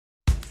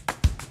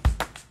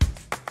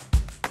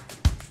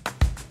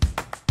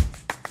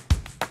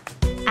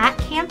At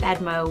Camp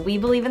EDMO, we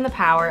believe in the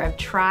power of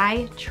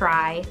try,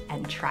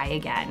 and try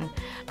again.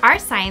 Our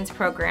science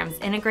programs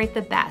integrate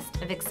the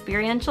best of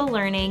experiential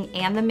learning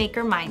and the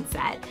maker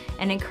mindset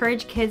and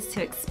encourage kids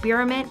to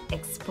experiment,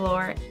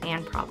 explore,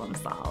 and problem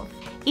solve.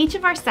 Each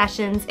of our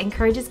sessions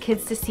encourages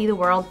kids to see the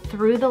world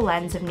through the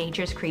lens of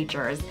nature's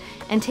creatures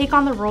and take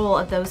on the role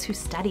of those who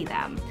study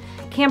them.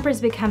 Campers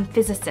become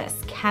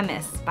physicists,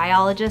 chemists,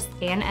 biologists,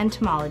 and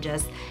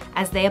entomologists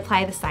as they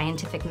apply the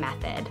scientific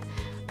method.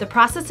 The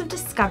process of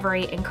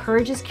discovery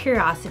encourages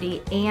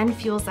curiosity and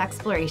fuels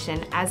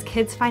exploration as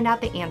kids find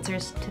out the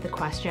answers to the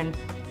question,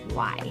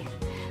 why?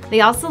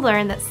 They also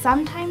learn that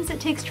sometimes it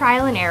takes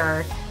trial and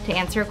error to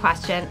answer a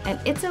question, and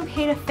it's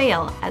okay to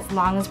fail as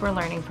long as we're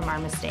learning from our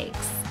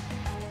mistakes.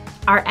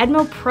 Our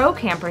EDMO Pro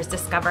campers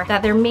discover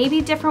that there may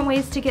be different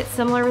ways to get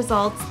similar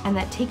results and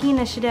that taking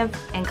initiative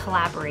and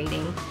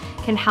collaborating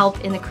can help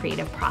in the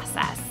creative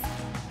process.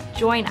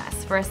 Join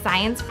us for a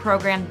science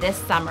program this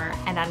summer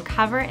and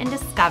uncover and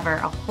discover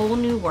a whole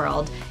new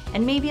world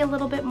and maybe a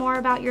little bit more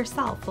about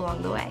yourself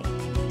along the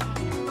way.